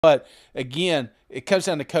But again, it comes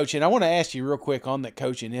down to coaching. I want to ask you real quick on that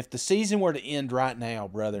coaching. If the season were to end right now,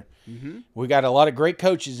 brother, we got a lot of great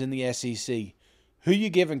coaches in the SEC. Who you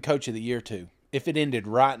giving Coach of the Year to if it ended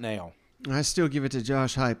right now? I still give it to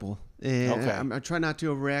Josh Heupel. And Okay. I try not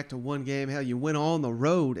to overreact to one game. Hell, you went on the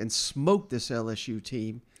road and smoked this LSU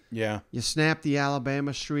team. Yeah. You snapped the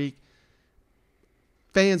Alabama streak.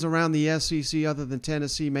 Fans around the SEC other than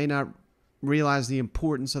Tennessee may not realize the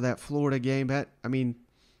importance of that Florida game.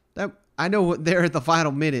 I know there at the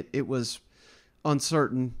final minute it was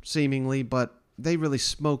uncertain seemingly, but they really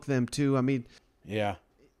smoked them too. I mean, Yeah.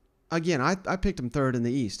 again, I picked them third in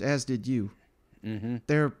the East, as did you. Mm-hmm.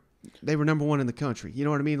 They were number one in the country. You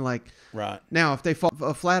know what I mean? Like, Right. now, if they fall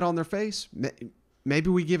flat on their face, maybe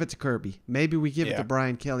we give it to Kirby. Maybe we give it to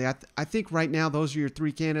Brian Kelly. I think right now those are your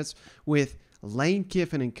three candidates with Lane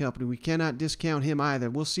Kiffin and company. We cannot discount him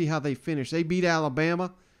either. We'll see how they finish. They beat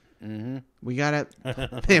Alabama. Mm-hmm. We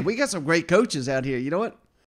got some great coaches out here. You know what?